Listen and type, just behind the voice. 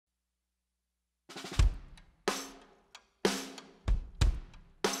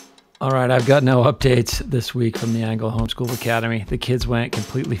All right, I've got no updates this week from the Angle Homeschool Academy. The kids went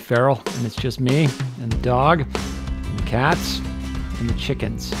completely feral, and it's just me and the dog, and the cats, and the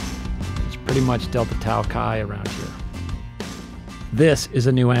chickens. It's pretty much Delta Tau Chi around here. This is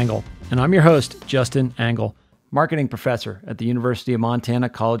A New Angle, and I'm your host, Justin Angle, marketing professor at the University of Montana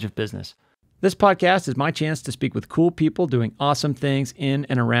College of Business. This podcast is my chance to speak with cool people doing awesome things in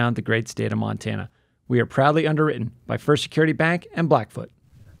and around the great state of Montana. We are proudly underwritten by First Security Bank and Blackfoot.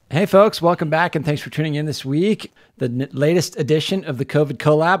 Hey folks, welcome back and thanks for tuning in this week. The latest edition of the COVID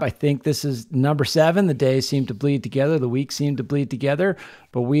Collab. I think this is number 7. The days seem to bleed together. The weeks seem to bleed together.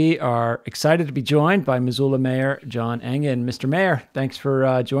 But we are excited to be joined by Missoula Mayor John Engen. Mr. Mayor, thanks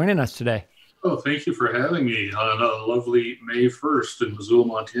for joining us today. Oh, thank you for having me on a lovely May 1st in Missoula,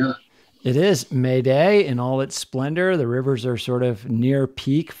 Montana. It is May Day in all its splendor. The rivers are sort of near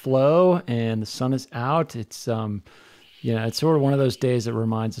peak flow and the sun is out. It's it's sort of one of those days that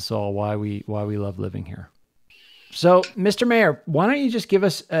reminds us all why we love living here. So, Mr. Mayor, why don't you just give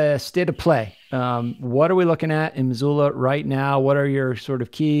us a state of play? What are we looking at in Missoula right now? What are your sort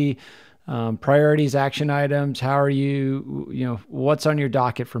of key priorities, action items? How are you, what's on your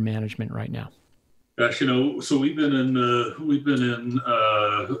docket for management right now? Gosh, so we've been in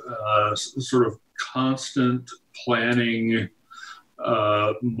sort of constant planning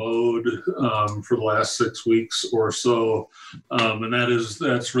mode for the last 6 weeks or so, and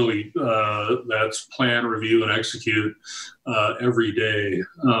that's really plan, review, and execute every day.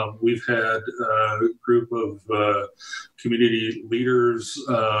 We've had a group of community leaders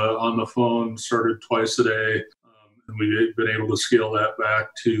on the phone, started twice a day, and we've been able to scale that back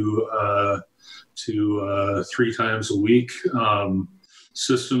to 3 times a week.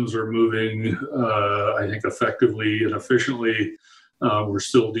 Systems are moving, I think, effectively and efficiently. We're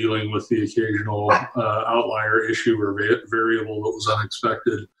still dealing with the occasional outlier issue or variable that was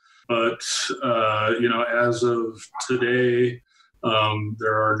unexpected. But, as of today,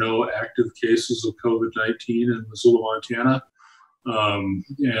 there are no active cases of COVID-19 in Missoula, Montana.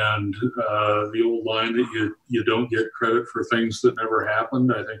 And the old line that you don't get credit for things that never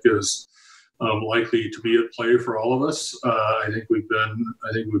happened, I think is likely to be at play for all of us. I think we've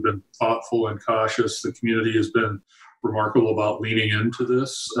been thoughtful and cautious. The community has been remarkable about leaning into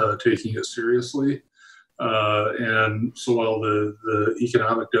this, taking it seriously. And so while the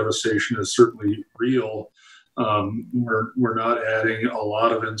economic devastation is certainly real, we're not adding a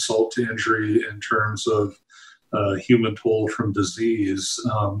lot of insult to injury in terms of human toll from disease.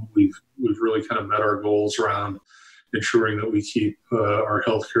 We've really kind of met our goals around ensuring that we keep our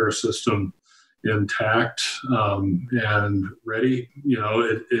healthcare system intact and ready.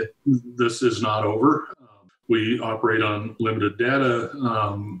 This is not over. We operate on limited data.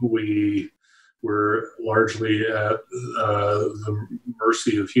 We're largely at the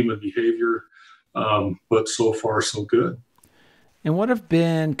mercy of human behavior, but so far so good. And what have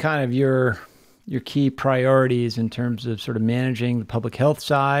been kind of your key priorities in terms of sort of managing the public health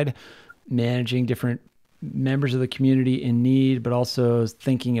side, managing different members of the community in need, but also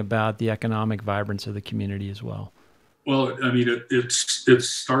thinking about the economic vibrance of the community as well? Well, I mean, it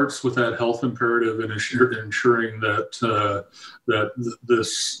starts with that health imperative and ensuring that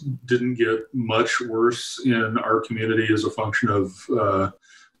this didn't get much worse in our community as a function of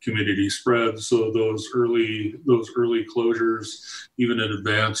community spread. So those early closures, even in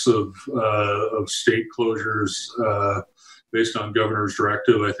advance of state closures, based on governor's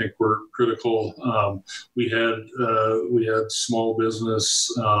directive, I think were critical. We had small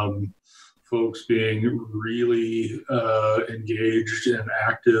business folks being really engaged and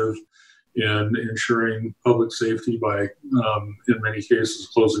active in ensuring public safety by, in many cases,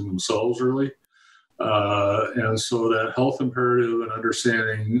 closing themselves early. And so that health imperative and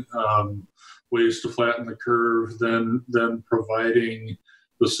understanding ways to flatten the curve, then providing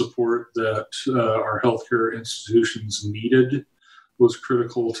the support that our healthcare institutions needed was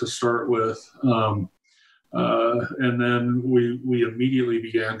critical to start with. And then we immediately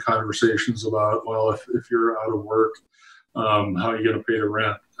began conversations about, well, if you're out of work, how are you going to pay the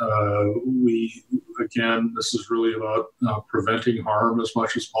rent? This is really about preventing harm as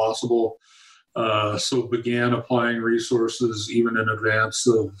much as possible. So began applying resources even in advance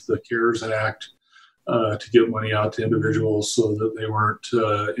of the CARES Act to get money out to individuals so that they weren't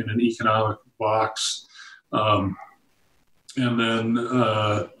in an economic box.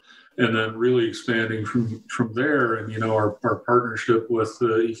 And then really expanding from there. And, our partnership with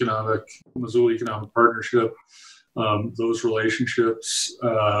the Missoula Economic Partnership, those relationships,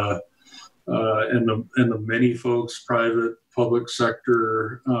 and the many folks, private, public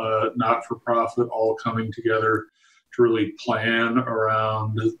sector, not-for-profit, all coming together really plan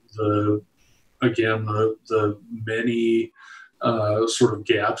around the many sort of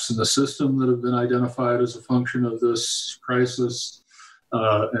gaps in the system that have been identified as a function of this crisis,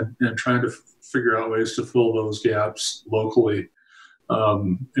 and trying to figure out ways to fill those gaps locally.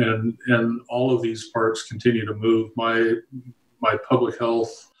 And all of these parts continue to move. My public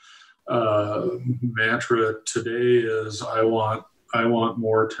health mantra today is I want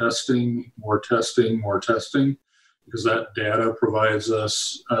more testing, because that data provides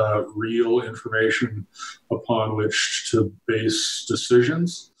us real information upon which to base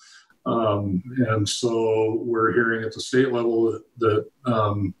decisions. And so we're hearing at the state level that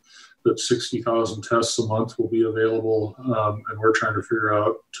 60,000 tests a month will be available, and we're trying to figure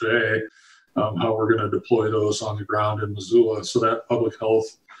out today how we're going to deploy those on the ground in Missoula. So that public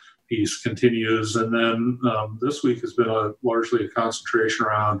health piece continues. And then this week has been largely a concentration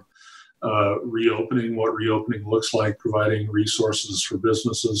around reopening, what reopening looks like, providing resources for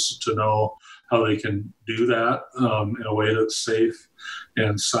businesses to know how they can do that in a way that's safe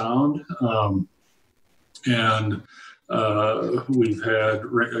and sound. And we've had,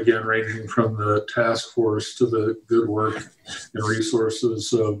 again, ranging from the task force to the good work and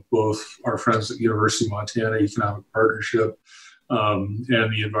resources of both our friends at University of Montana Economic Partnership and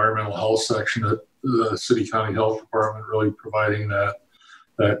the environmental health section at the City County Health Department, really providing that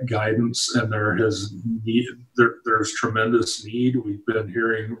guidance. And there's tremendous need. We've been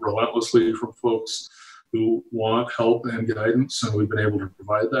hearing relentlessly from folks who want help and guidance, and we've been able to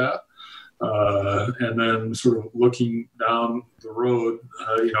provide that. And then sort of looking down the road,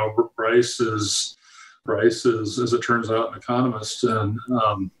 Bryce is, as it turns out, an economist, and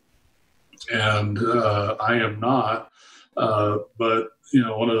I am not. But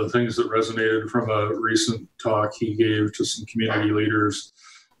one of the things that resonated from a recent talk he gave to some community leaders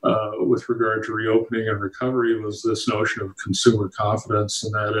with regard to reopening and recovery was this notion of consumer confidence,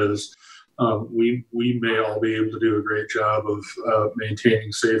 and that is, we may all be able to do a great job of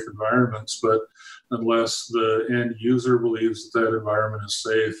maintaining safe environments, but unless the end user believes that environment is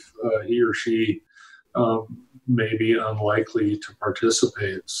safe, he or she may be unlikely to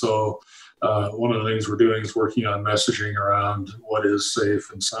participate. So one of the things we're doing is working on messaging around what is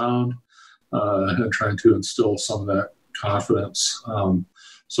safe and sound, and trying to instill some of that confidence.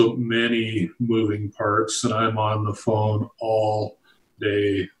 So many moving parts, and I'm on the phone all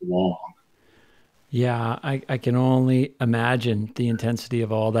day long. Yeah, I can only imagine the intensity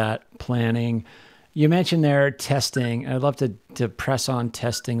of all that planning. You mentioned there testing. I'd love to press on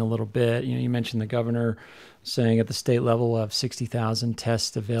testing a little bit. You mentioned the governor saying at the state level of 60,000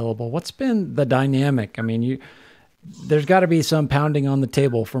 tests available. What's been the dynamic? I mean, there's got to be some pounding on the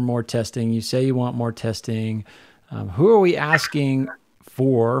table for more testing. You say you want more testing. Who are we asking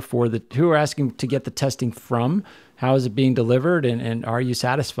who are asking to get the testing from? How is it being delivered, and are you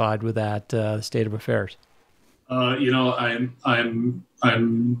satisfied with that state of affairs? I'm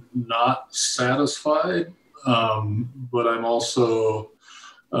not satisfied, but I'm also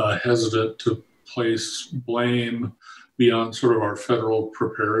hesitant to place blame beyond sort of our federal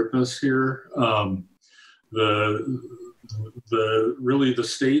preparedness here. The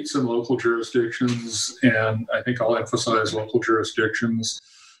states and local jurisdictions, and I think I'll emphasize local jurisdictions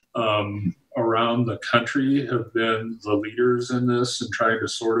around the country, have been the leaders in this and trying to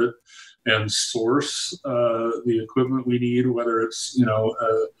sort it and source the equipment we need, whether it's,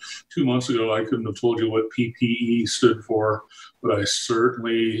 2 months ago, I couldn't have told you what PPE stood for, but I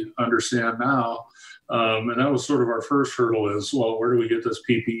certainly understand now. And that was sort of our first hurdle is, well, where do we get this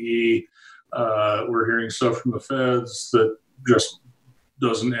PPE? We're hearing stuff from the feds that just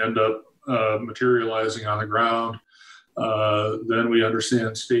doesn't end up materializing on the ground. Then we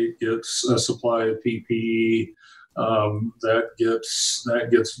understand state gets a supply of PPE that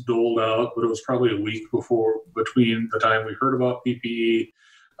gets doled out, but it was probably a week between the time we heard about PPE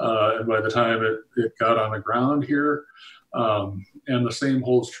and by the time it got on the ground here. And the same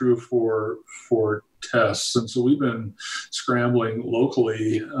holds true for tests. And so we've been scrambling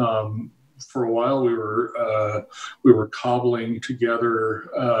locally. For a while, we were cobbling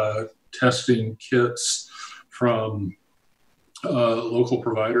together testing kits from local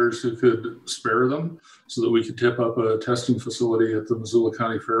providers who could spare them, so that we could tip up a testing facility at the Missoula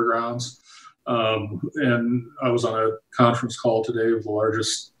County Fairgrounds. And I was on a conference call today with the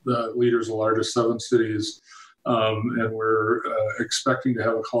largest leaders of the largest 7 cities, and we're expecting to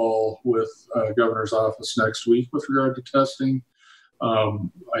have a call with governor's office next week with regard to testing.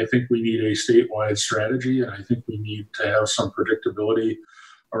 I think we need a statewide strategy, and I think we need to have some predictability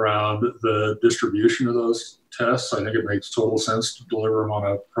around the distribution of those tests. I think it makes total sense to deliver them on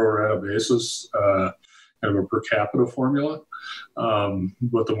a pro rata basis. kind of a per capita formula.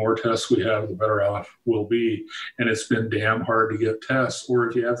 But the more tests we have, the better off we'll be. And it's been damn hard to get tests. Or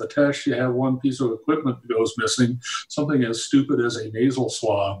if you have the test, you have one piece of equipment that goes missing, something as stupid as a nasal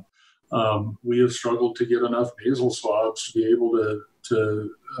swab. We have struggled to get enough nasal swabs to be able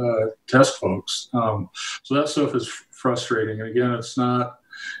to test folks. So that stuff is frustrating. And again, it's not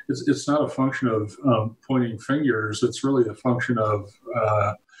a function of pointing fingers. It's really a function of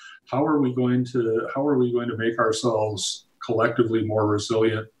how are we going to make ourselves collectively more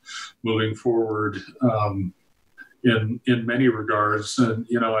resilient moving forward in many regards. And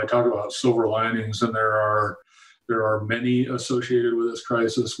I talk about silver linings, and there are many associated with this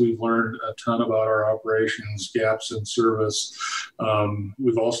crisis. We've learned a ton about our operations, gaps in service.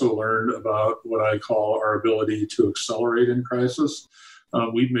 We've also learned about what I call our ability to accelerate in crisis.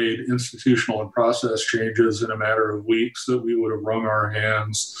 We've made institutional and process changes in a matter of weeks that we would have wrung our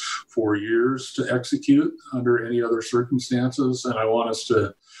hands for years to execute under any other circumstances. And I want us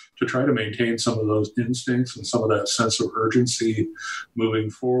to try to maintain some of those instincts and some of that sense of urgency moving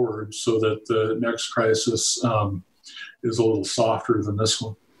forward so that the next crisis is a little softer than this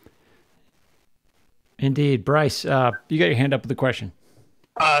one. Indeed. Bryce, you got your hand up with a question.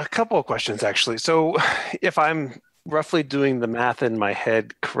 A couple of questions, actually. So if I'm roughly doing the math in my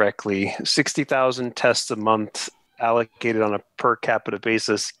head correctly, 60,000 tests a month allocated on a per capita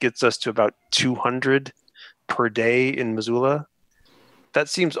basis gets us to about 200 per day in Missoula. That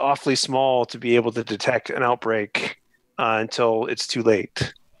seems awfully small to be able to detect an outbreak until it's too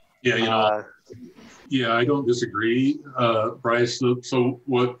late. Yeah, I don't disagree, Bryce. So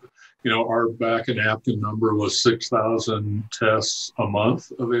what, our back and napkin number was 6,000 tests a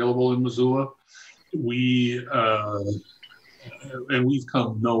month available in Missoula. We've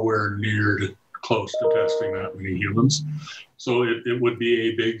come nowhere near close to testing that many humans. So it would be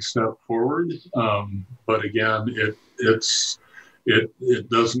a big step forward. But again, it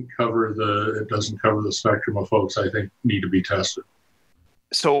doesn't cover the spectrum of folks I think need to be tested.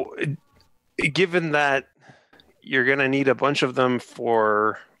 So given that you're going to need a bunch of them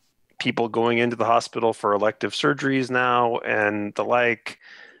for people going into the hospital for elective surgeries now and the like,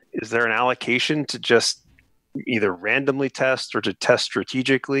 is there an allocation to just either randomly test or to test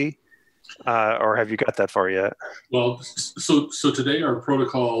strategically? Or have you got that far yet? Well, so today our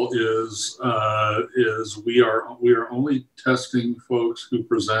protocol is we are only testing folks who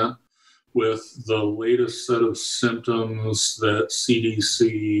present with the latest set of symptoms that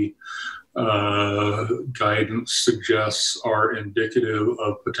CDC guidance suggests are indicative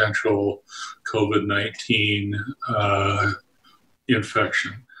of potential COVID-19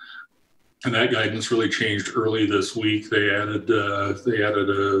 infection. And that guidance really changed early this week. They added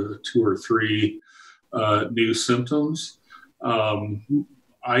 2 or 3 new symptoms.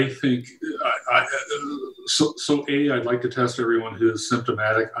 I think I'd like to test everyone who is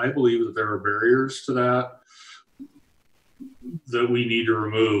symptomatic. I believe that there are barriers to that we need to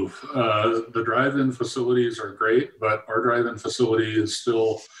remove. The drive-in facilities are great, but our drive-in facility is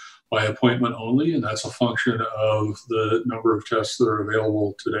still by appointment only, and that's a function of the number of tests that are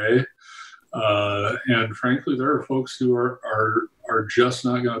available today. And frankly, there are folks who are just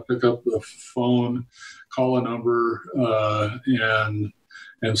not going to pick up the phone, call a number,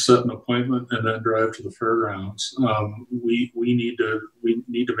 and set an appointment and then drive to the fairgrounds. We need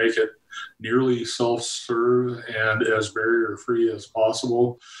to make it nearly self-serve and as barrier-free as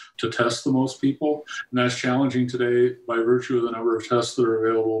possible to test the most people. And that's challenging today by virtue of the number of tests that are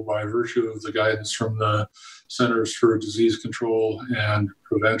available, by virtue of the guidance from the Centers for Disease Control and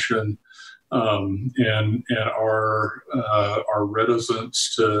Prevention, and our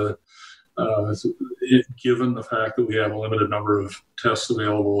reticence to, given the fact that we have a limited number of tests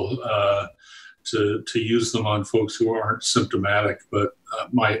available, to use them on folks who aren't symptomatic. But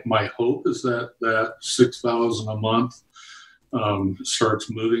my hope is that 6,000 a month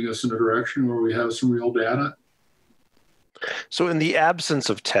starts moving us in a direction where we have some real data. So in the absence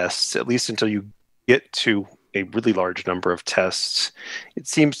of tests, at least until you get to a really large number of tests, it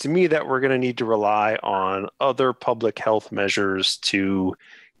seems to me that we're going to need to rely on other public health measures to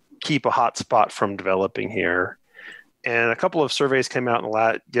keep a hotspot from developing here. And a couple of surveys came out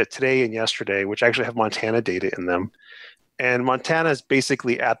today and yesterday, which actually have Montana data in them. And Montana is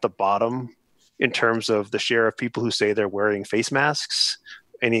basically at the bottom in terms of the share of people who say they're wearing face masks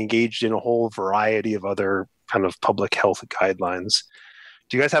and engaged in a whole variety of other kind of public health guidelines.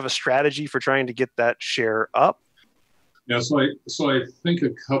 Do you guys have a strategy for trying to get that share up? Yeah, so I think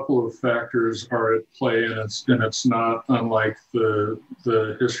a couple of factors are at play, and it's not unlike the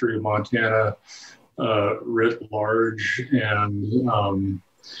history of Montana writ large, and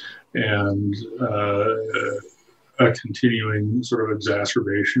and a continuing sort of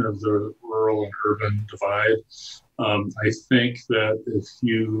exacerbation of the rural and urban divide. I think that if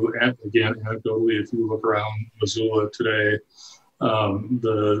you, again, anecdotally, if you look around Missoula today,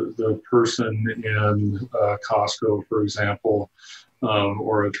 the person in Costco, for example,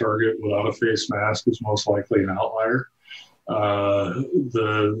 or a Target without a face mask is most likely an outlier.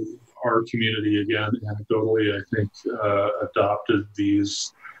 Our community, again, anecdotally, I think, adopted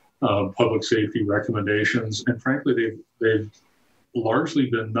these public safety recommendations, and frankly, they've largely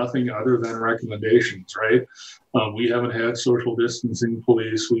been nothing other than recommendations, right? We haven't had social distancing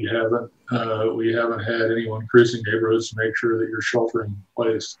police. We haven't had anyone cruising neighborhoods to make sure that you're sheltering in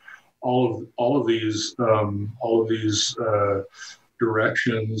place. All of these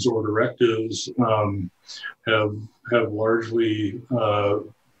directions or directives have largely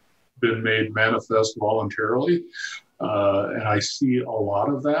been made manifest voluntarily. And I see a lot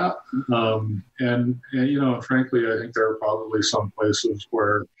of that. And frankly, I think there are probably some places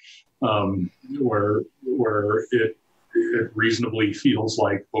where it reasonably feels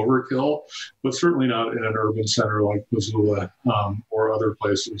like overkill, but certainly not in an urban center like Missoula, or other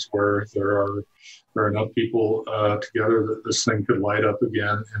places where there are enough people together that this thing could light up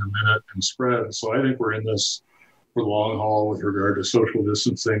again in a minute and spread. So I think we're in this for the long haul with regard to social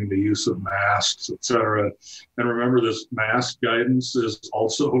distancing, the use of masks, et cetera. And remember, this mask guidance is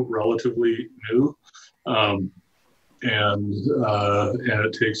also relatively new. And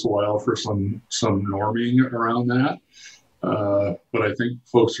it takes a while for some norming around that. But I think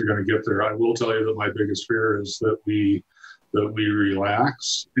folks are going to get there. I will tell you that my biggest fear is that we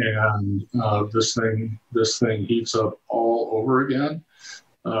relax and this thing heats up all over again.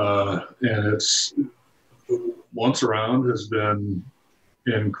 And it's once around has been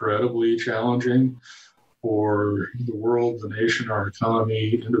incredibly challenging for the world, the nation, our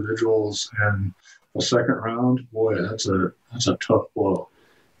economy, individuals, and a second round, boy, that's a tough blow.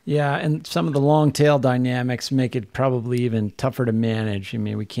 Yeah, and some of the long tail dynamics make it probably even tougher to manage. I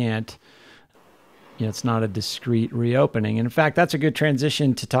mean, we can't, it's not a discrete reopening. And in fact, that's a good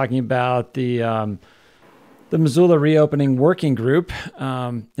transition to talking about the Missoula Reopening Working Group.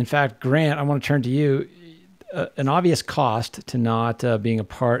 In fact, Grant, I want to turn to you. An obvious cost to not being a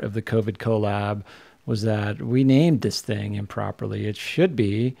part of the COVID Collab was that we named this thing improperly. It should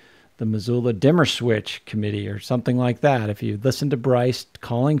be the Missoula Dimmer Switch Committee or something like that. If you listened to Bryce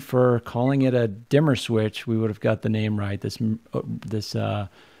calling it a dimmer switch, we would have got the name right. This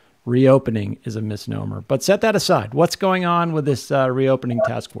reopening is a misnomer. But set that aside. What's going on with this reopening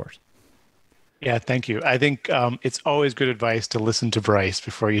task force? Yeah, thank you. I think it's always good advice to listen to Bryce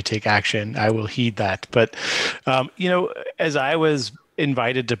before you take action. I will heed that. But, as I was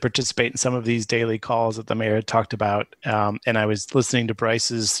invited to participate in some of these daily calls that the mayor had talked about, and I was listening to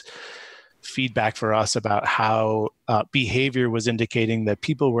Bryce's feedback for us about how behavior was indicating that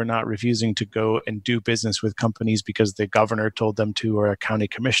people were not refusing to go and do business with companies because the governor told them to or a county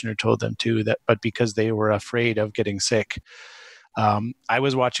commissioner told them to, but because they were afraid of getting sick. I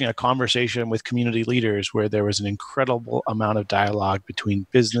was watching a conversation with community leaders where there was an incredible amount of dialogue between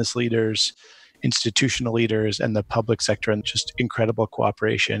business leaders, institutional leaders, and the public sector, and just incredible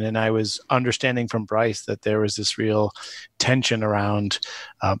cooperation. And I was understanding from Bryce that there was this real tension around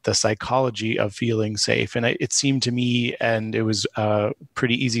the psychology of feeling safe. And it seemed to me, and it was a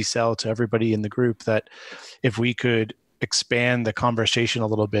pretty easy sell to everybody in the group, that if we could expand the conversation a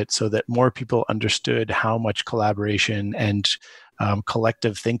little bit so that more people understood how much collaboration and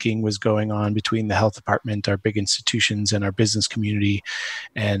collective thinking was going on between the health department, our big institutions, and our business community,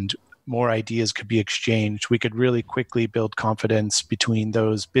 and more ideas could be exchanged, we could really quickly build confidence between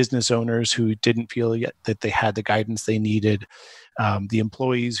those business owners who didn't feel yet that they had the guidance they needed, the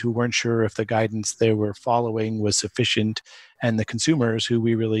employees who weren't sure if the guidance they were following was sufficient, and the consumers who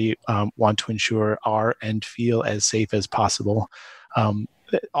we really want to ensure are and feel as safe as possible.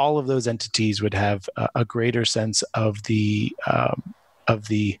 All of those entities would have a greater sense of the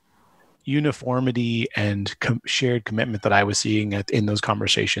uniformity and shared commitment that I was seeing in those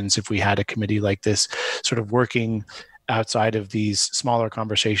conversations if we had a committee like this sort of working outside of these smaller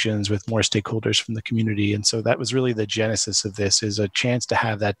conversations with more stakeholders from the community. And so that was really the genesis of this, is a chance to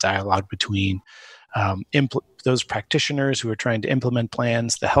have that dialogue between those practitioners who are trying to implement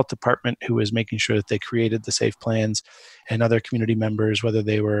plans, the health department who is making sure that they created the safe plans, and other community members, whether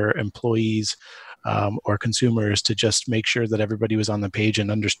they were employees or consumers, to just make sure that everybody was on the page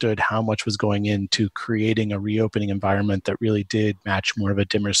and understood how much was going into creating a reopening environment that really did match more of a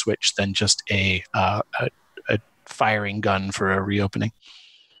dimmer switch than just a firing gun for a reopening.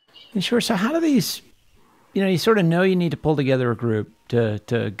 Sure. So how do these you sort of know you need to pull together a group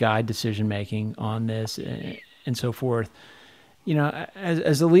to guide decision making on this and so forth.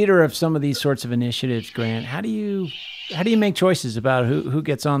 As a leader of some of these sorts of initiatives, Grant, how do you make choices about who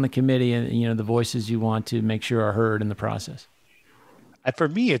gets on the committee and the voices you want to make sure are heard in the process? For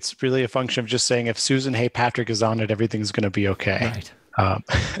me, it's really a function of just saying if Susan Hay-Patrick is on it, everything's going to be okay. Right.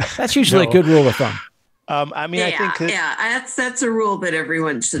 That's usually a good rule of thumb. I think that's a rule that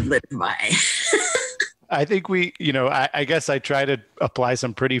everyone should live by. I think I guess I try to apply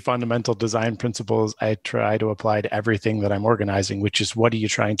some pretty fundamental design principles. I try to apply to everything that I'm organizing, which is what are you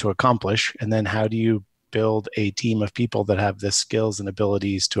trying to accomplish? And then how do you build a team of people that have the skills and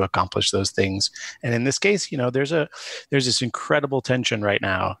abilities to accomplish those things? And in this case, there's this incredible tension right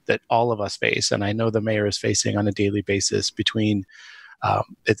now that all of us face. And I know the mayor is facing on a daily basis between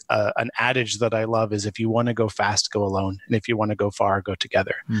it's an adage that I love is if you want to go fast, go alone. And if you want to go far, go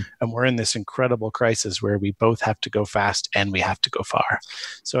together. And we're in this incredible crisis where we both have to go fast and we have to go far.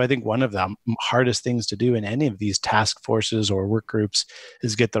 So I think one of the hardest things to do in any of these task forces or work groups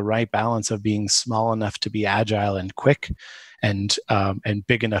is get the right balance of being small enough to be agile and quick and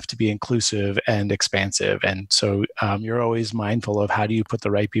big enough to be inclusive and expansive. And so you're always mindful of how do you put the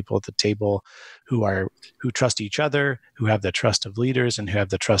right people at the table who trust each other, who have the trust of leaders and who have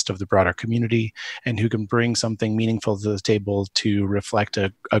the trust of the broader community, and who can bring something meaningful to the table to reflect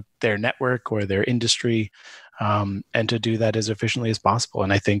their network or their industry, and to do that as efficiently as possible.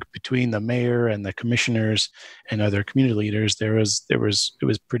 And I think between the mayor and the commissioners and other community leaders, it was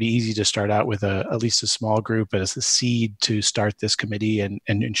pretty easy to start out with at least a small group as a seed to start this committee and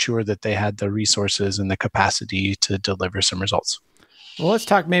ensure that they had the resources and the capacity to deliver some results. Well, let's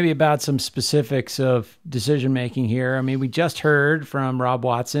talk maybe about some specifics of decision-making here. I mean, we just heard from Rob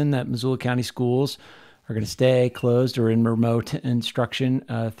Watson that Missoula County schools are going to stay closed or in remote instruction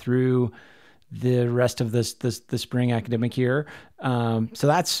through the rest of the spring academic year. So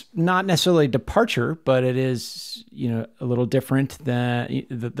that's not necessarily a departure, but it is, a little different than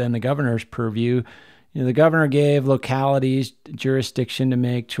the governor's purview. The governor gave localities jurisdiction to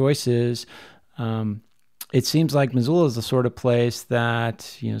make choices. It seems like Missoula is the sort of place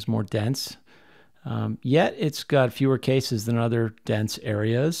that is more dense, yet it's got fewer cases than other dense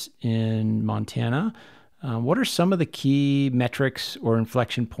areas in Montana. What are some of the key metrics or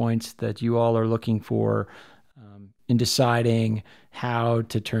inflection points that you all are looking for in deciding how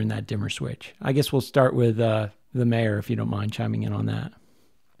to turn that dimmer switch? I guess we'll start with the mayor, if you don't mind chiming in on that.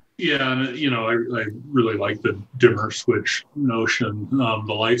 Yeah, and I really like the dimmer switch notion.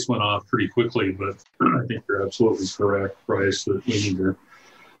 The lights went off pretty quickly, but I think you're absolutely correct, Bryce, that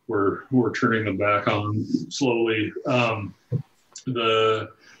we're turning them back on slowly. So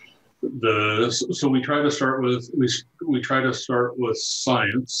we try to start with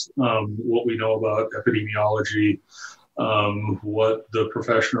science, what we know about epidemiology, what the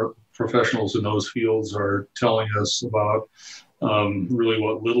professionals in those fields are telling us about. Really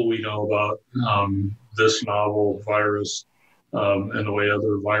what little we know about this novel virus and the way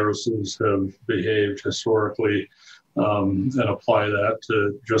other viruses have behaved historically, and apply that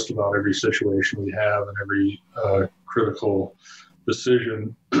to just about every situation we have and every critical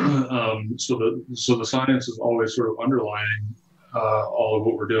decision. So the science is always sort of underlining all of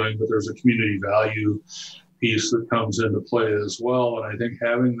what we're doing, but there's a community value piece that comes into play as well. And I think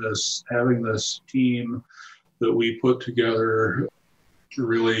having this team that we put together,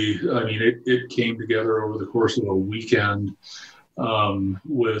 really, it came together over the course of a weekend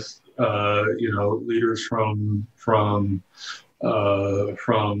with leaders from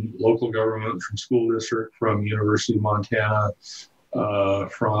local government, from school district, from University of Montana,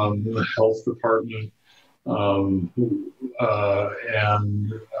 from the health department, and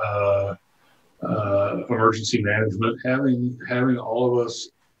emergency management. Having all of us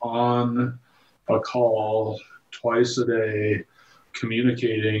on a call twice a day,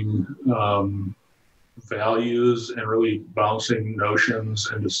 communicating values and really bouncing notions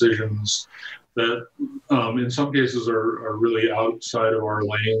and decisions that in some cases are really outside of our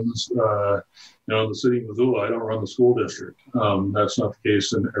lanes. In the city of Missoula, I don't run the school district. That's not the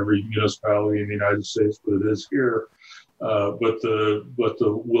case in every municipality in the United States, but it is here. But the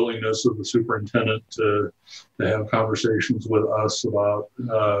willingness of the superintendent to have conversations with us about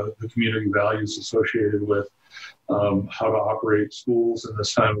the community values associated with how to operate schools in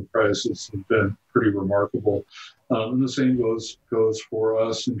this time of crisis has been pretty remarkable. And the same goes for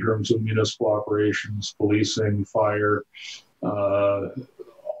us in terms of municipal operations, policing, fire,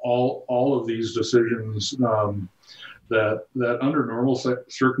 all of these decisions that under normal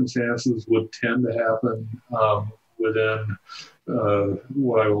circumstances would tend to happen within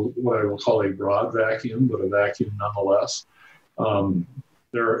what I will call a broad vacuum, but a vacuum nonetheless.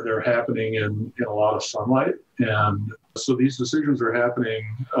 They're happening in a lot of sunlight, and so these decisions are happening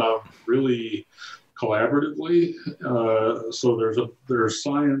really collaboratively. So there's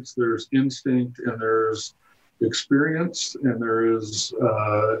science, there's instinct, and there's experience, and there is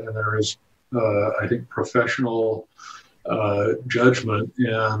I think professional judgment,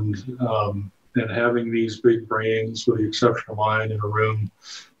 and having these big brains, with the exception of mine, in a room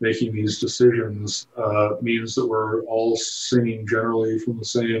making these decisions means that we're all singing generally from the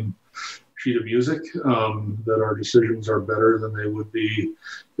same sheet of music, that our decisions are better than they would be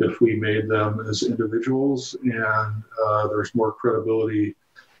if we made them as individuals, and there's more credibility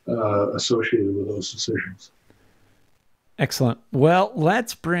associated with those decisions. Excellent. Well,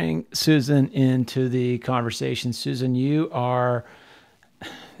 let's bring Susan into the conversation. Susan, you are,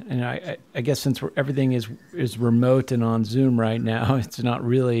 and I guess since everything is remote and on Zoom right now, it's not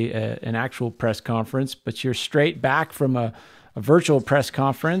really an actual press conference, but you're straight back from a virtual press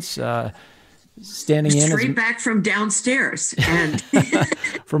conference, standing in straight back from downstairs and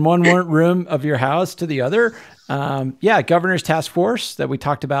from one room of your house to the other. Governor's task force that we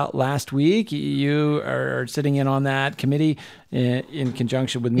talked about last week. You are sitting in on that committee in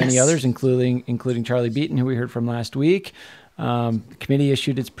conjunction with many others, including Charlie Beaton, who we heard from last week. The committee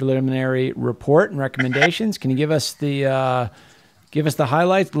issued its preliminary report and recommendations. Can you give us the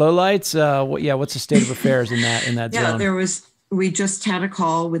highlights, lowlights? What's the state of affairs in that zone? We just had a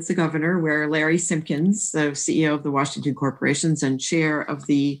call with the governor where Larry Simpkins, the CEO of the Washington Corporations and chair of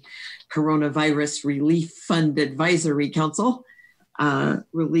the Coronavirus Relief Fund Advisory Council,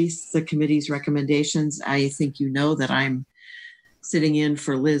 released the committee's recommendations. I think you know that I'm sitting in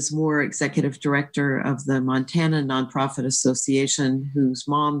for Liz Moore, executive director of the Montana Nonprofit Association, whose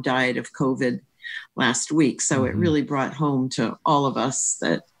mom died of COVID last week. So it really brought home to all of us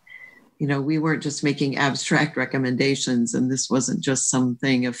that, we weren't just making abstract recommendations, and this wasn't just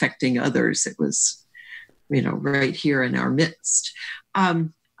something affecting others. It was, right here in our midst.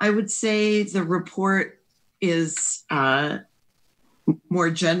 I would say the report is more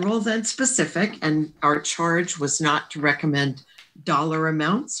general than specific, and our charge was not to recommend dollar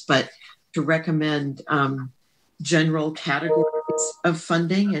amounts, but to recommend general categories of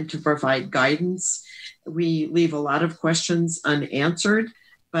funding and to provide guidance. We leave a lot of questions unanswered,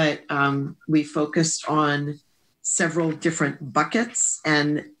 but we focused on several different buckets.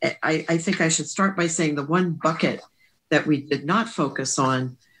 And I think I should start by saying the one bucket that we did not focus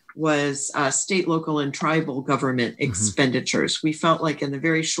on was state, local, and tribal government expenditures. We felt like in the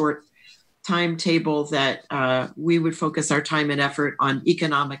very short timetable that we would focus our time and effort on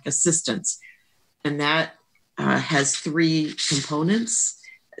economic assistance. And that has three components: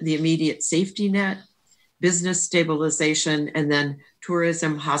 the immediate safety net, business stabilization, and then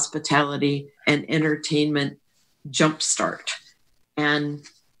tourism, hospitality, and entertainment jumpstart. And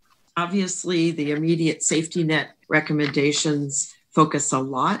obviously, the immediate safety net recommendations focus a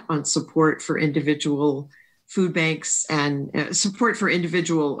lot on support for individual food banks and support for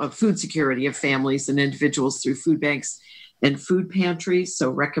individual food security of families and individuals through food banks and food pantries. So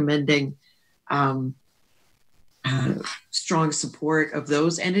recommending strong support of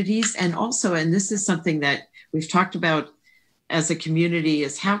those entities. And also, and this is something that we've talked about as a community,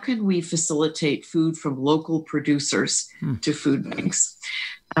 is how can we facilitate food from local producers to food banks?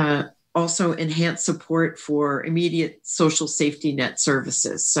 Also enhance support for immediate social safety net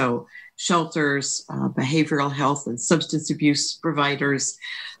services. So shelters, behavioral health and substance abuse providers,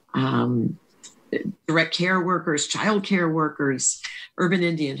 direct care workers, child care workers, urban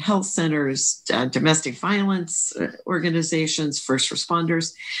Indian health centers, domestic violence organizations, first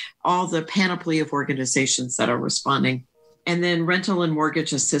responders, all the panoply of organizations that are responding. And then rental and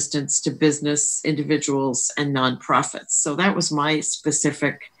mortgage assistance to business, individuals, and nonprofits. So that was my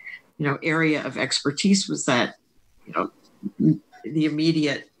specific, area of expertise, was that, the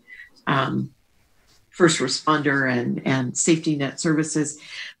immediate first responder and safety net services.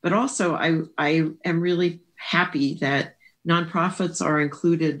 But also I am really happy that nonprofits are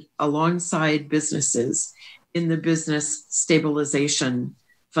included alongside businesses in the business stabilization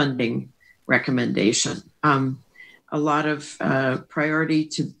funding recommendation. A lot of priority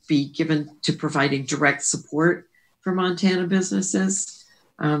to be given to providing direct support for Montana businesses,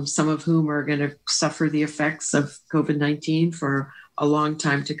 some of whom are going to suffer the effects of COVID-19 for a long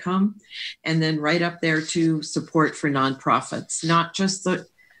time to come. And then right up there to support for nonprofits, not just the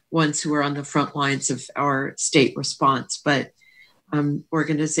ones who are on the front lines of our state response, but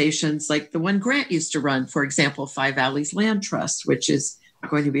organizations like the one Grant used to run, for example, Five Valleys Land Trust, which is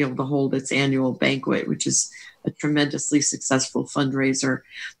going to be able to hold its annual banquet, which is a tremendously successful fundraiser.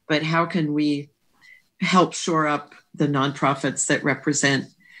 But how can we help shore up the nonprofits that represent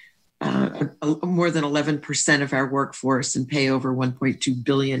more than 11% of our workforce and pay over $1.2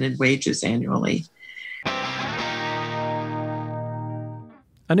 billion in wages annually?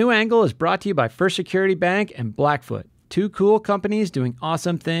 A New Angle is brought to you by First Security Bank and Blackfoot, two cool companies doing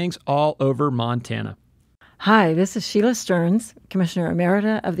awesome things all over Montana. Hi, this is Sheila Stearns, Commissioner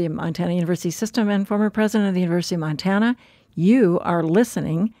Emerita of the Montana University System and former president of the University of Montana. You are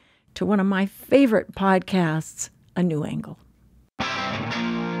listening to one of my favorite podcasts, A New Angle.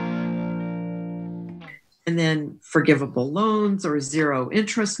 And then forgivable loans or zero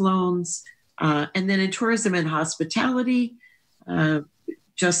interest loans. And then in tourism and hospitality,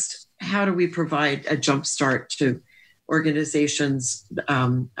 just how do we provide a jumpstart to organizations,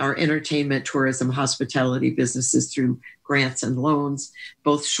 our entertainment, tourism, hospitality businesses through grants and loans,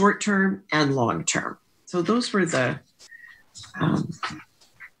 both short-term and long-term. So those were the,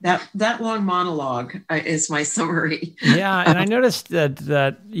 that long monologue is my summary. Yeah, and I noticed that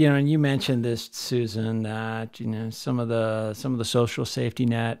and you mentioned this, Susan, that some of the social safety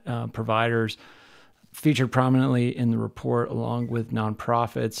net providers featured prominently in the report, along with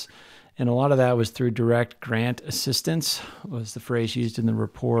nonprofits. And a lot of that was through direct grant assistance, was the phrase used in the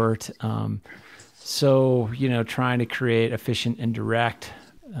report. So, trying to create efficient and direct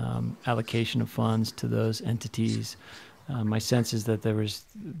allocation of funds to those entities. My sense is that there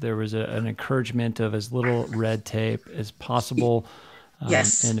was an encouragement of as little red tape as possible,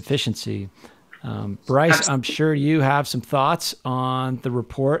 yes, and efficiency. Bryce, I'm sure you have some thoughts on the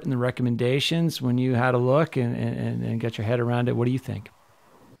report and the recommendations when you had a look and get your head around it. What do you think?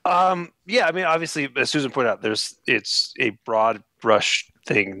 Yeah, I mean, obviously, as Susan pointed out, it's a broad brush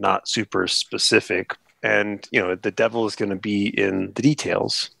thing, not super specific. And, the devil is going to be in the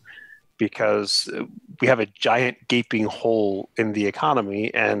details, because we have a giant gaping hole in the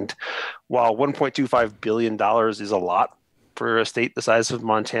economy. And while $1.25 billion is a lot for a state the size of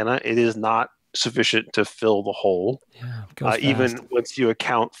Montana, it is not sufficient to fill the hole. Yeah, even once you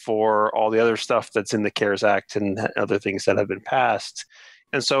account for all the other stuff that's in the CARES Act and other things that have been passed.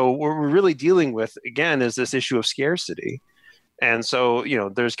 And so what we're really dealing with, again, is this issue of scarcity. And so,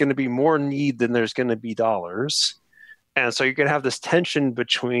 there's going to be more need than there's going to be dollars. And so you're going to have this tension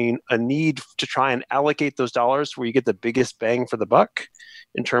between a need to try and allocate those dollars where you get the biggest bang for the buck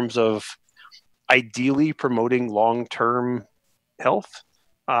in terms of ideally promoting long-term health.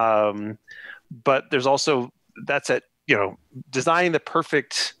 But there's also, designing the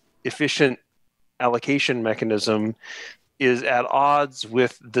perfect, efficient allocation mechanism is at odds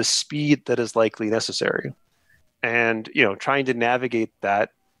with the speed that is likely necessary. And, trying to navigate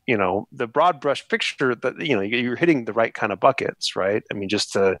that, the broad brush picture that, you're hitting the right kind of buckets, right? I mean,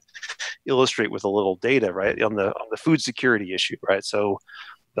 just to illustrate with a little data, right, on the food security issue, right? So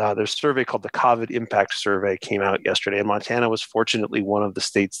there's a survey called the COVID Impact Survey came out yesterday, and Montana was fortunately one of the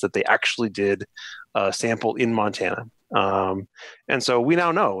states that they actually did a sample in Montana. And so we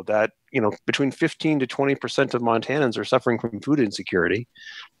now know that, between 15 to 20% of Montanans are suffering from food insecurity,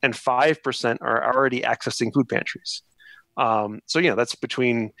 and 5% are already accessing food pantries. So, that's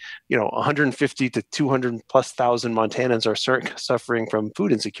between, 150 to 200 plus thousand Montanans are suffering from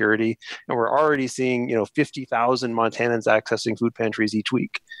food insecurity. And we're already seeing, 50,000 Montanans accessing food pantries each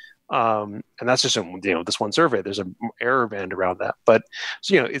week. And that's just, this one survey. There's an error band around that. But,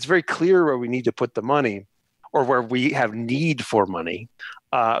 so, it's very clear where we need to put the money, or where we have need for money.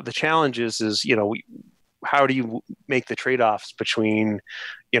 The challenge is, how do you make the trade-offs between,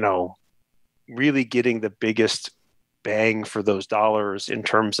 really getting the biggest bang for those dollars in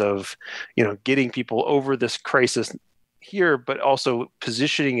terms of, getting people over this crisis here, but also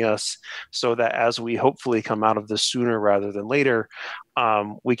positioning us so that as we hopefully come out of this sooner rather than later,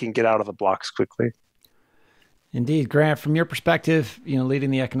 we can get out of the blocks quickly. Indeed. Grant, from your perspective,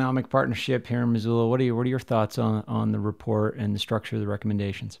 leading the economic partnership here in Missoula, what are your thoughts on the report and the structure of the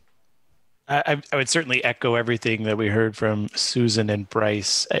recommendations? I would certainly echo everything that we heard from Susan and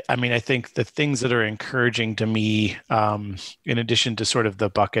Bryce. I mean, I think the things that are encouraging to me, in addition to sort of the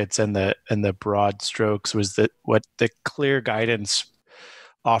buckets and the broad strokes, was that what the clear guidance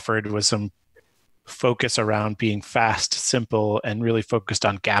offered was some focus around being fast, simple, and really focused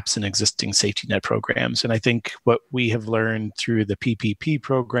on gaps in existing safety net programs. And I think what we have learned through the PPP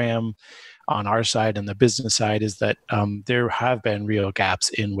program on our side and the business side is that there have been real gaps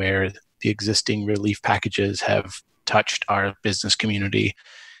in where the existing relief packages have touched our business community.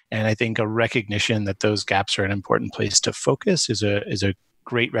 And I think a recognition that those gaps are an important place to focus is a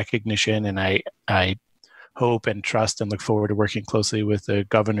great recognition. And I hope and trust and look forward to working closely with the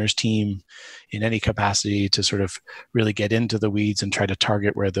governor's team in any capacity to sort of really get into the weeds and try to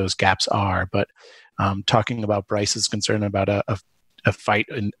target where those gaps are. But talking about Bryce's concern about a fight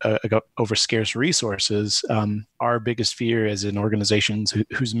over scarce resources, our biggest fear as in organizations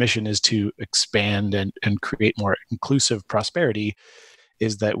whose mission is to expand and create more inclusive prosperity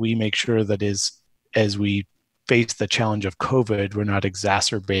is that we make sure that as we face the challenge of COVID, we're not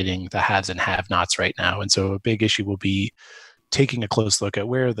exacerbating the haves and have-nots right now. And so a big issue will be taking a close look at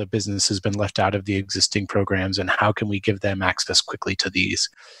where the business has been left out of the existing programs and how can we give them access quickly to these.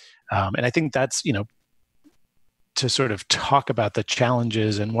 And I think that's, to sort of talk about the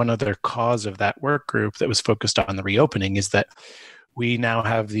challenges. And one other cause of that work group that was focused on the reopening is that we now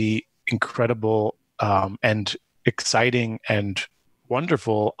have the incredible and exciting and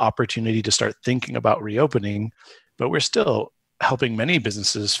wonderful opportunity to start thinking about reopening, but we're still helping many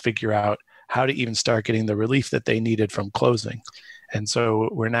businesses figure out how to even start getting the relief that they needed from closing. And so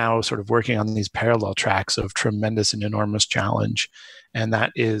we're now sort of working on these parallel tracks of tremendous and enormous challenge. And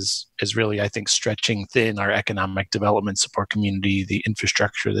that is really, I think, stretching thin our economic development support community, the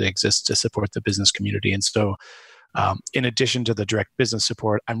infrastructure that exists to support the business community. And so in addition to the direct business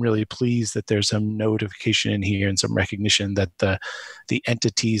support, I'm really pleased that there's some notification in here and some recognition that the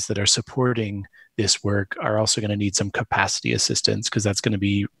entities that are supporting this work are also going to need some capacity assistance, because that's going to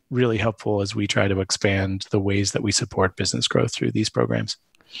be really helpful as we try to expand the ways that we support business growth through these programs.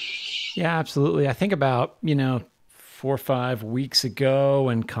 Yeah, absolutely. I think about, 4 or 5 weeks ago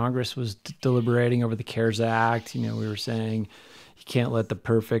when Congress was deliberating over the CARES Act, we were saying, you can't let the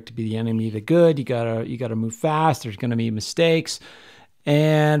perfect be the enemy of the good. You gotta move fast. There's going to be mistakes.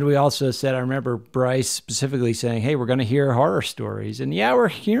 And we also said, I remember Bryce specifically saying, hey, we're going to hear horror stories. And yeah, we're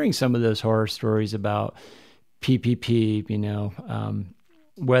hearing some of those horror stories about PPP,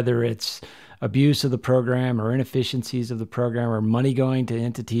 whether it's abuse of the program or inefficiencies of the program or money going to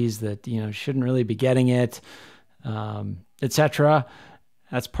entities that, shouldn't really be getting it, et cetera.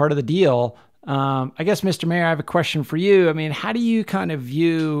 That's part of the deal. I guess, Mr. Mayor, I have a question for you. I mean, how do you kind of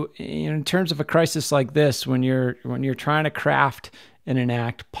view, in terms of a crisis like this, when you're trying to craft and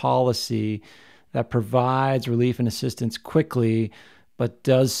enact policy that provides relief and assistance quickly, but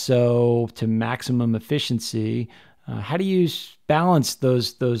does so to maximum efficiency? How do you balance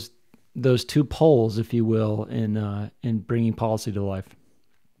those two poles, if you will, in bringing policy to life?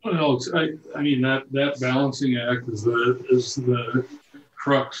 Well, that balancing act is the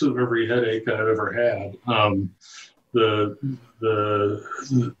crux of every headache I've ever had. The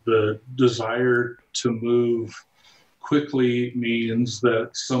desire to move quickly means that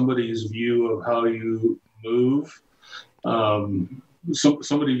somebody's view of how you move,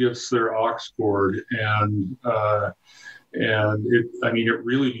 somebody gets their aux cord, and it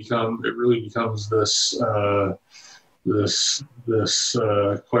really becomes this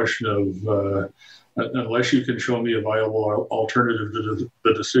question of unless you can show me a viable alternative to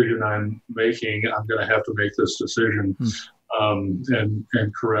the decision I'm making, I'm going to have to make this decision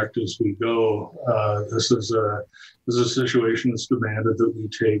and correct as we go. This is a situation that's demanded that we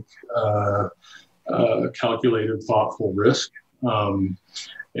take calculated, thoughtful risk, and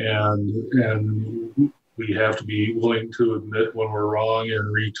we have to be willing to admit when we're wrong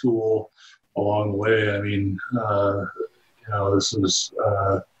and retool along the way.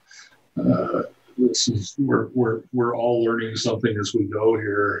 This is we're all learning something as we go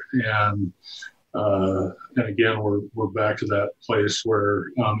here, and again we're back to that place where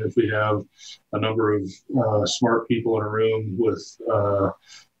if we have a number of smart people in a room with the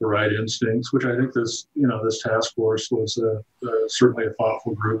right instincts, which I think this task force was certainly a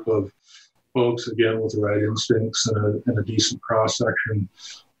thoughtful group of folks, again with the right instincts and a decent cross section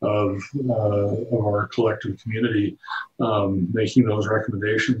of our collective community, making those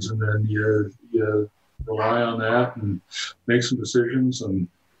recommendations, and then you rely on that and make some decisions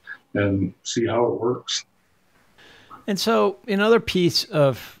and see how it works. And so another piece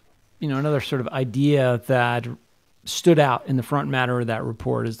of, another sort of idea that stood out in the front matter of that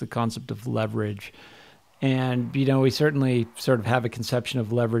report is the concept of leverage. And, we certainly sort of have a conception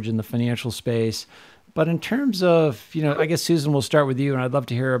of leverage in the financial space. But in terms of, I guess, Susan, we'll start with you, and I'd love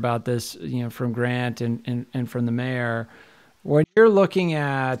to hear about this, from Grant and from the mayor. When you're looking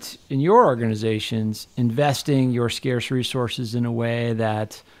at, in your organizations, investing your scarce resources in a way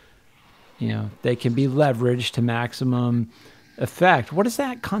that, they can be leveraged to maximum effect, what does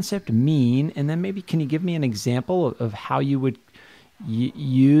that concept mean? And then maybe can you give me an example of how you would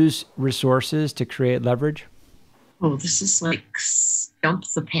use resources to create leverage? Oh, this is like stump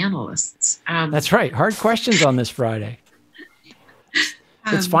the panelists. That's right. Hard questions on this Friday.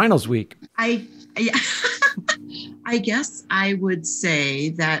 It's finals week. Yeah. I guess I would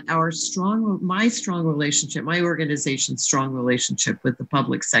say that my organization's strong relationship with the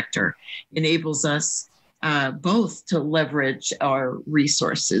public sector enables us both to leverage our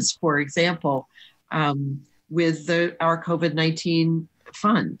resources. For example, with our COVID-19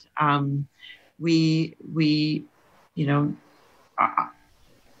 fund, we are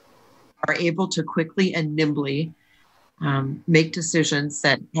able to quickly and nimbly make decisions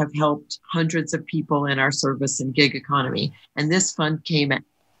that have helped hundreds of people in our service and gig economy. And this fund came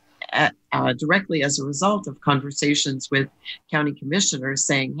directly as a result of conversations with county commissioners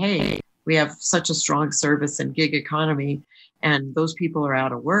saying, hey, we have such a strong service and gig economy, and those people are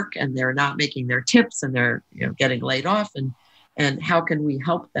out of work and they're not making their tips and they're getting laid off, and how can we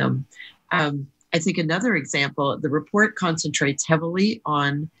help them? I think another example, the report concentrates heavily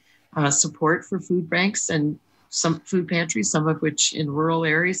on support for food banks and some food pantries, some of which in rural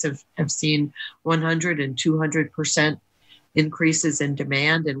areas have seen 100 and 200% increases in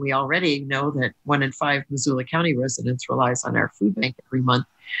demand. And we already know that 1 in 5 Missoula County residents relies on our food bank every month.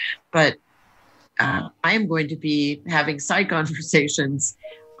 But I am going to be having side conversations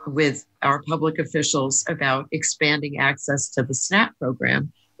with our public officials about expanding access to the SNAP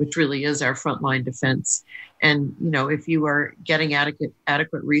program, which really is our frontline defense. And, if you are getting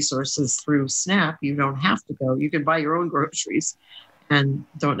adequate resources through SNAP, you don't have to go. You can buy your own groceries and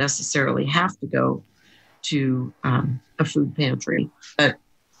don't necessarily have to go to a food pantry. But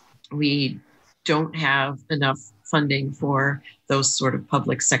we don't have enough funding for those sort of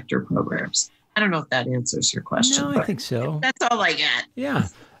public sector programs. I don't know if that answers your question. No, I think so. That's all I got. Yeah.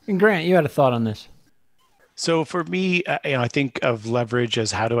 And Grant, you had a thought on this. So for me, I think of leverage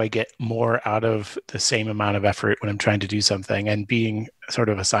as how do I get more out of the same amount of effort when I'm trying to do something. And being sort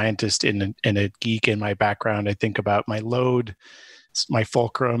of a scientist and a geek in my background, I think about my load, my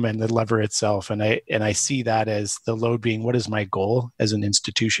fulcrum, and the lever itself. And I see that as the load being, what is my goal as an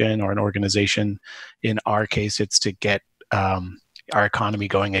institution or an organization? In our case, it's to get our economy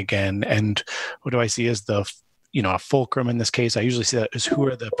going again. And what do I see as a fulcrum in this case? I usually see that as who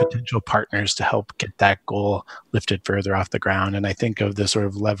are the potential partners to help get that goal lifted further off the ground. And I think of the sort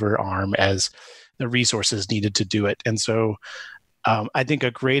of lever arm as the resources needed to do it. And so I think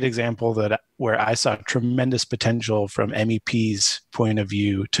a great example where I saw tremendous potential from MEP's point of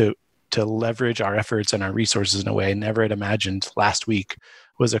view to leverage our efforts and our resources in a way I never had imagined last week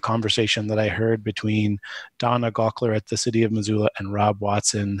was a conversation that I heard between Donna Gockler at the City of Missoula and Rob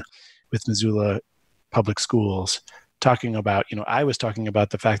Watson with Missoula Public Schools, talking about, I was talking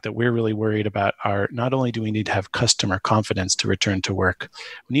about the fact that we're really worried about not only do we need to have customer confidence to return to work,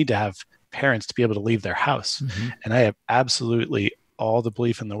 we need to have parents to be able to leave their house. Mm-hmm. And I have absolutely all the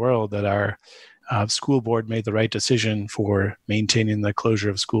belief in the world that our school board made the right decision for maintaining the closure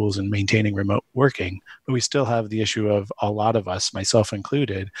of schools and maintaining remote working. But we still have the issue of a lot of us, myself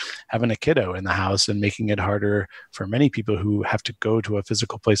included, having a kiddo in the house and making it harder for many people who have to go to a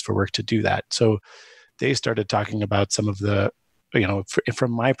physical place for work to do that. So they started talking about some of the,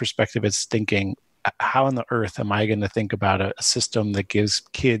 from my perspective, it's thinking, how on the earth am I going to think about a system that gives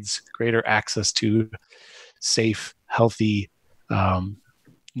kids greater access to safe, healthy,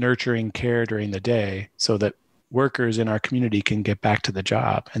 nurturing care during the day so that workers in our community can get back to the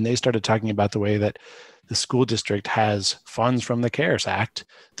job? And they started talking about the way that the school district has funds from the CARES Act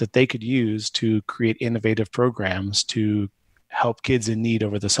that they could use to create innovative programs to help kids in need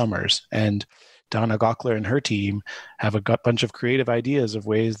over the summers. And Donna Gockler and her team have a bunch of creative ideas of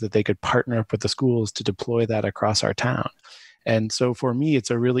ways that they could partner up with the schools to deploy that across our town. And so for me,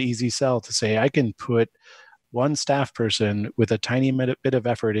 it's a really easy sell to say, I can put one staff person with a tiny bit of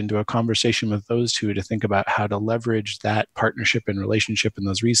effort into a conversation with those two to think about how to leverage that partnership and relationship and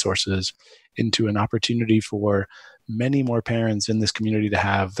those resources into an opportunity for many more parents in this community to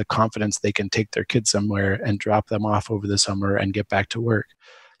have the confidence they can take their kids somewhere and drop them off over the summer and get back to work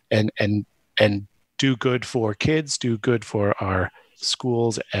and do good for kids, do good for our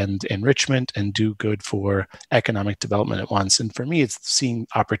schools and enrichment, and do good for economic development at once. And for me, it's seeing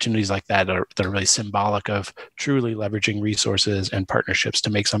opportunities like that that are really symbolic of truly leveraging resources and partnerships to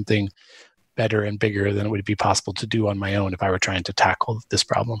make something better and bigger than it would be possible to do on my own if I were trying to tackle this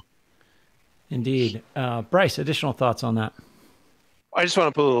problem. Indeed. Bryce, additional thoughts on that? I just want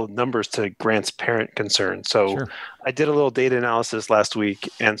to put a little numbers to Grant's parent concern. So Sure. I did a little data analysis last week.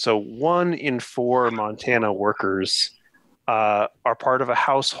 And so 1 in 4 Montana workers are part of a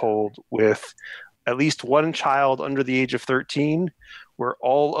household with at least one child under the age of 13, where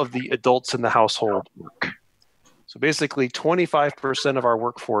all of the adults in the household work. So basically 25% of our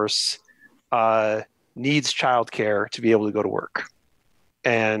workforce needs childcare to be able to go to work.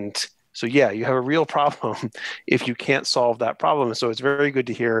 And So yeah, you have a real problem if you can't solve that problem. So it's very good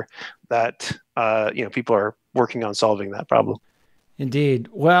to hear that people are working on solving that problem. Indeed.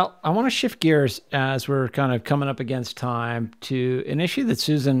 Well, I want to shift gears as we're kind of coming up against time to an issue that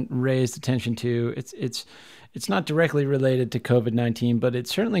Susan raised attention to. It's not directly related to COVID-19, but it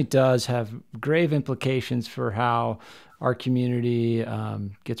certainly does have grave implications for how our community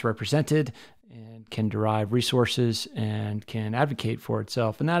gets represented and can derive resources and can advocate for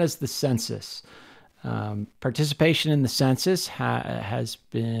itself, and that is the census. Participation in the census has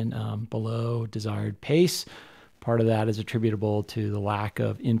been below desired pace. Part of that is attributable to the lack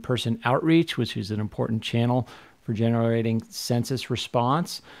of in-person outreach, which is an important channel for generating census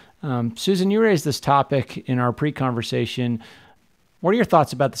response. Susan, you raised this topic in our pre-conversation. What are your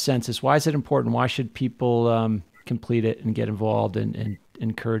thoughts about the census? Why is it important? Why should people complete it and get involved and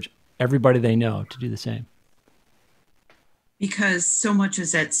encourage everybody they know to do the same? Because so much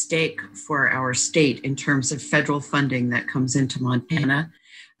is at stake for our state in terms of federal funding that comes into Montana,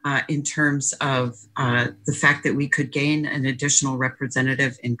 in terms of the fact that we could gain an additional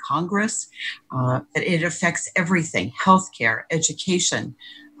representative in Congress. It affects everything: healthcare, education,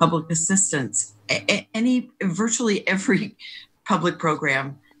 public assistance, virtually every public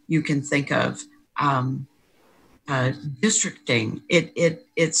program you can think of. Districting.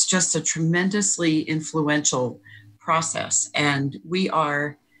 It's just a tremendously influential process. And we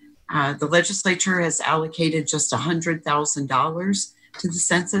are, the legislature has allocated just $100,000 to the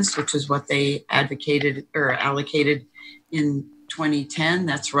census, which is what they advocated or allocated in 2010.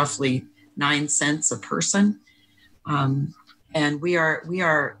 That's roughly 9 cents a person. And we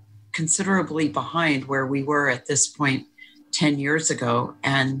are considerably behind where we were at this point 10 years ago.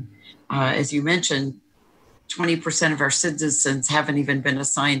 And as you mentioned, 20% of our citizens haven't even been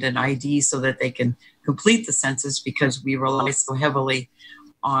assigned an ID so that they can complete the census, because we rely so heavily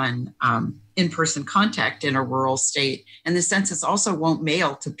on in-person contact in a rural state. And the census also won't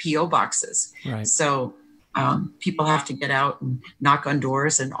mail to P.O. boxes. Right. So people have to get out and knock on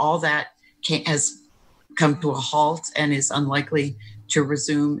doors, and all that has come to a halt and is unlikely to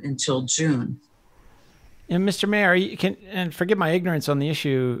resume until June. And Mr. Mayor, and forgive my ignorance on the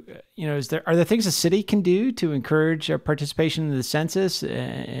issue, are there things the city can do to encourage participation in the census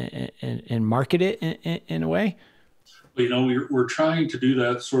and market it in a way? We're trying to do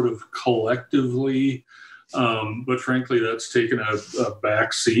that sort of collectively, but frankly, that's taken a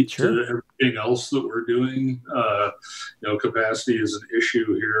back seat to everything else that we're doing. Capacity is an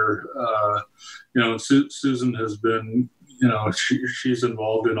issue here. Susan has been, she's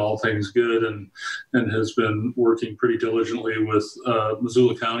involved in all things good and has been working pretty diligently with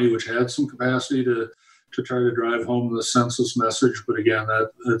Missoula County, which had some capacity to try to drive home the census message. But again,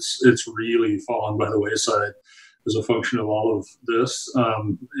 it's really fallen by the wayside as a function of all of this.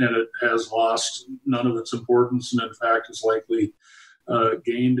 And it has lost none of its importance, and in fact has likely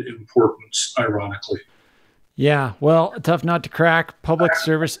gained importance, ironically. Yeah, well, tough nut to crack. Public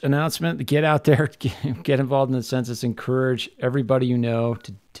service announcement: get out there, get involved in the census, encourage everybody you know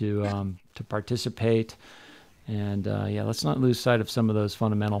to participate, and let's not lose sight of some of those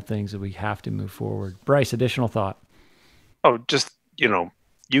fundamental things that we have to move forward. Bryce, additional thought? Oh, just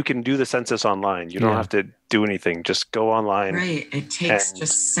you can do the census online. You don't have to do anything. Just go online. Right. It takes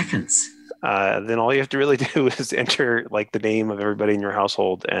just seconds. Then all you have to really do is enter the name of everybody in your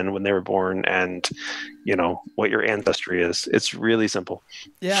household and when they were born and, what your ancestry is. It's really simple.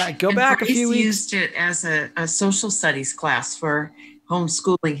 Yeah. Go back a few weeks. Used it as a social studies class for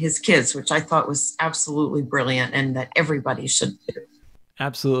homeschooling his kids, which I thought was absolutely brilliant and that everybody should do.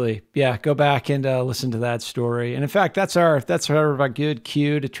 Absolutely. Yeah. Go back and listen to that story. And in fact, that's our good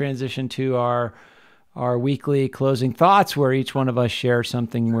cue to transition to our weekly closing thoughts, where each one of us shares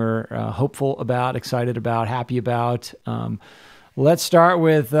something we're hopeful about, excited about, happy about. Let's start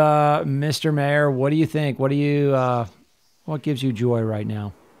with Mr. Mayor. What do you think? What gives you joy right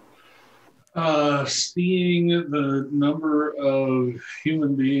now? Seeing the number of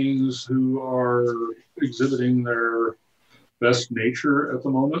human beings who are exhibiting their best nature at the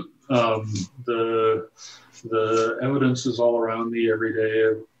moment. The evidence is all around me every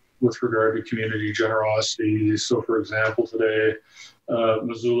day with regard to community generosity. So, for example, today,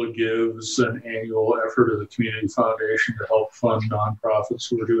 Missoula gives an annual effort of the Community Foundation to help fund nonprofits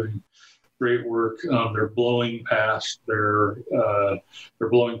who are doing great work. They're blowing past their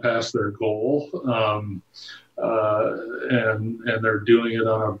goal, and they're doing it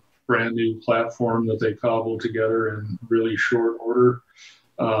on a brand new platform that they cobbled together in really short order.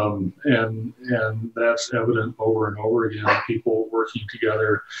 And that's evident over and over again. People working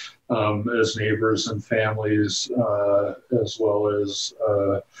together as neighbors and families, as well as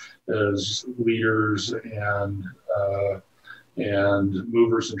leaders and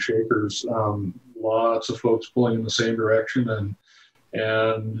movers and shakers. Lots of folks pulling in the same direction, and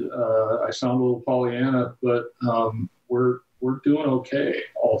I sound a little Pollyanna, but we're doing okay,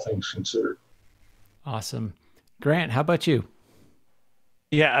 all things considered. Awesome. Grant, how about you?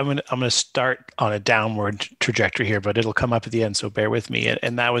 Yeah, I'm gonna start on a downward trajectory here, but it'll come up at the end, so bear with me.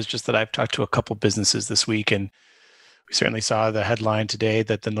 And that was just that I've talked to a couple businesses this week, and we certainly saw the headline today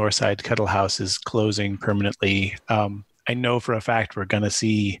that the Northside Kettle House is closing permanently. I know for a fact we're going to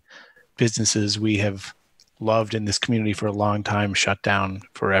see businesses we have loved in this community for a long time shut down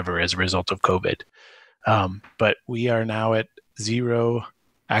forever as a result of COVID. But we are now at 0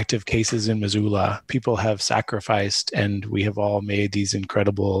 active cases in Missoula. People have sacrificed, and we have all made these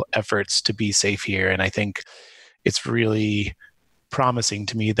incredible efforts to be safe here. And I think it's really promising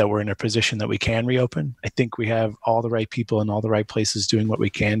to me that we're in a position that we can reopen. I think we have all the right people in all the right places doing what we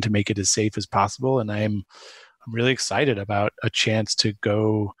can to make it as safe as possible. And I'm really excited about a chance to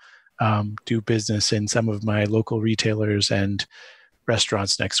go do business in some of my local retailers and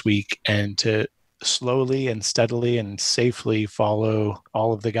restaurants next week, and to slowly and steadily and safely follow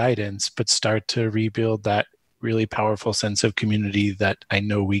all of the guidance, but start to rebuild that really powerful sense of community that I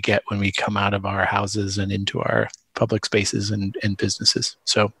know we get when we come out of our houses and into our public spaces and businesses.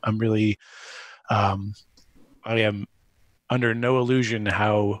 So I'm really, I am under no illusion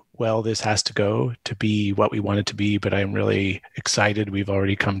how well this has to go to be what we want it to be, but I'm really excited we've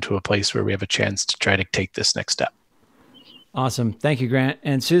already come to a place where we have a chance to try to take this next step. Awesome. Thank you, Grant.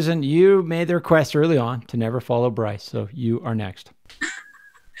 And Susan, you made the request early on to never follow Bryce, so you are next.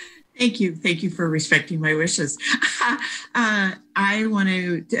 Thank you. Thank you for respecting my wishes. I want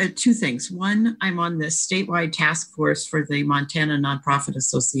to, 2 things. One, I'm on the statewide task force for the Montana Nonprofit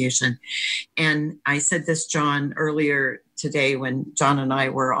Association. And I said this, John, earlier today when John and I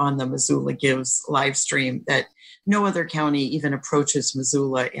were on the Missoula Gives live stream, that no other county even approaches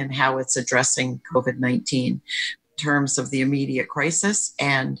Missoula in how it's addressing COVID-19 in terms of the immediate crisis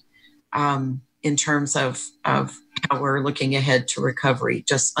and in terms of how we're looking ahead to recovery,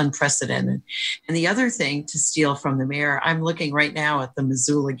 just unprecedented. And the other thing, to steal from the mayor, I'm looking right now at the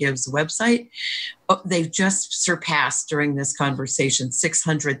Missoula Gives website. Oh, they've just surpassed during this conversation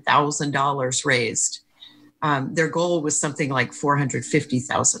 $600,000 raised. Their goal was something like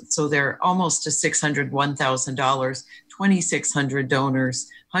 $450,000. So they're almost to $601,000, 2,600 donors,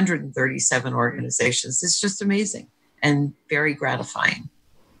 137 organizations. It's just amazing and very gratifying.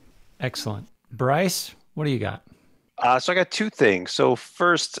 Excellent. Bryce, what do you got? So I got 2 things. So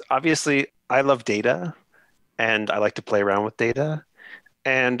first, obviously, I love data, and I like to play around with data.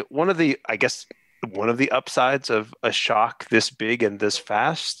 And one of the upsides of a shock this big and this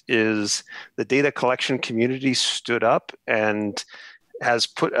fast is the data collection community stood up and has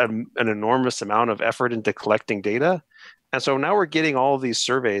put an enormous amount of effort into collecting data. And so now we're getting all of these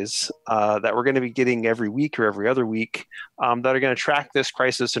surveys that we're going to be getting every week or every other week that are going to track this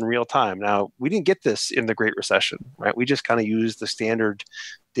crisis in real time. Now, we didn't get this in the Great Recession, right? We just kind of used the standard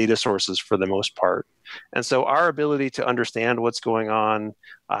data sources for the most part. And so our ability to understand what's going on,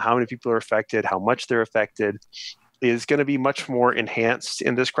 how many people are affected, how much they're affected, is going to be much more enhanced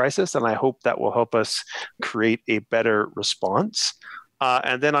in this crisis. And I hope that will help us create a better response.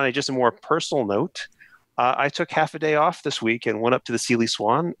 And then on just a more personal note, I took half a day off this week and went up to the Sealy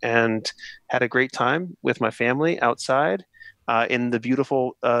Swan and had a great time with my family outside in the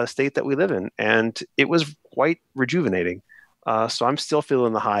beautiful state that we live in. And it was quite rejuvenating. So I'm still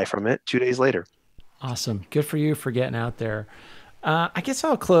feeling the high from it 2 days later. Awesome. Good for you for getting out there. I guess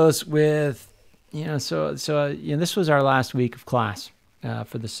I'll close with, this was our last week of class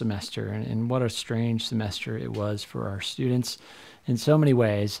for the semester. And what a strange semester it was for our students in so many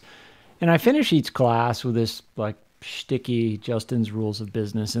ways. And I finish each class with this shticky Justin's rules of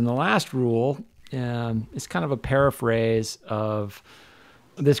business. And the last rule is kind of a paraphrase of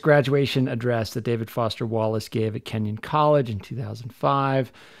this graduation address that David Foster Wallace gave at Kenyon College in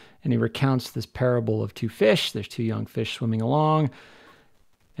 2005. And he recounts this parable of 2 fish. There's 2 young fish swimming along.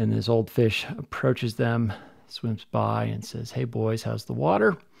 And this old fish approaches them, swims by and says, "Hey boys, how's the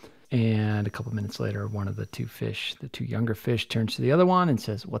water?" And a couple minutes later, one of the 2 fish, the 2 younger fish, turns to the other one and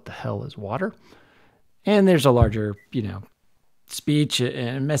says, "What the hell is water?" And there's a larger, speech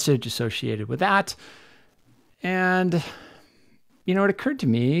and message associated with that. And, it occurred to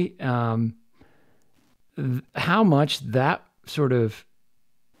me how much that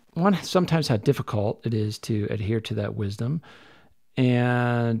sometimes how difficult it is to adhere to that wisdom.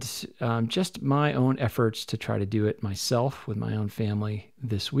 and just my own efforts to try to do it myself with my own family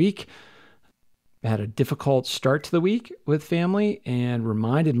this week. I had a difficult start to the week with family and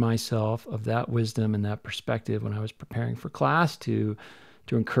reminded myself of that wisdom and that perspective when I was preparing for class to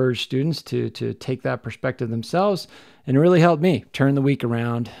encourage students to take that perspective themselves. And it really helped me turn the week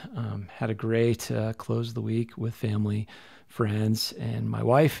around. Had a great close of the week with family, friends, and my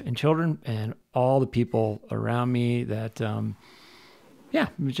wife and children and all the people around me that, it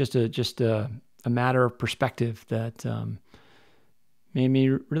was just a matter of perspective that made me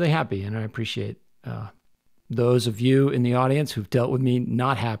really happy. And I appreciate those of you in the audience who've dealt with me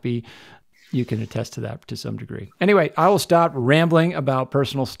not happy. You can attest to that to some degree. Anyway, I will stop rambling about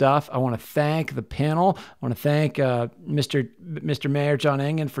personal stuff. I want to thank the panel. I want to thank Mr. Mayor John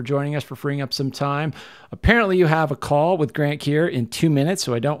Engen for joining us, for freeing up some time. Apparently, you have a call with Grant Kier in 2 minutes,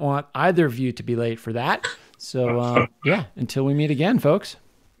 so I don't want either of you to be late for that. So, until we meet again, folks.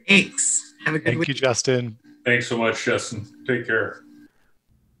 Thanks. Have a good week. Thank you, Justin. Thanks so much, Justin. Take care.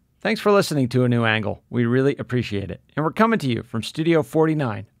 Thanks for listening to A New Angle. We really appreciate it. And we're coming to you from Studio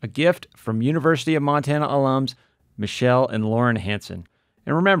 49, a gift from University of Montana alums Michelle and Lauren Hansen.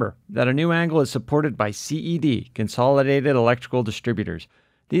 And remember that A New Angle is supported by CED, Consolidated Electrical Distributors.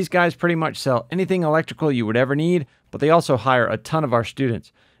 These guys pretty much sell anything electrical you would ever need, but they also hire a ton of our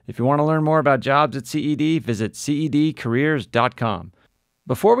students. If you want to learn more about jobs at CED, visit cedcareers.com.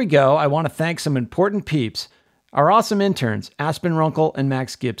 Before we go, I want to thank some important peeps. Our awesome interns, Aspen Runkle and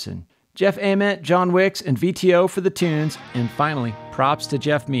Max Gibson, Jeff Ament, John Wicks, and VTO for the tunes, and finally, props to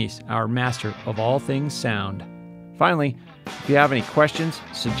Jeff Meese, our master of all things sound. Finally, if you have any questions,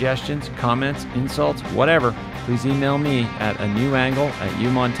 suggestions, comments, insults, whatever, please email me at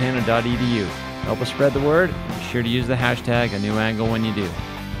anewangle@umontana.edu. Help us spread the word, and be sure to use the hashtag #anewangle when you do.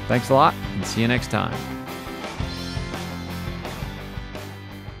 Thanks a lot, and see you next time.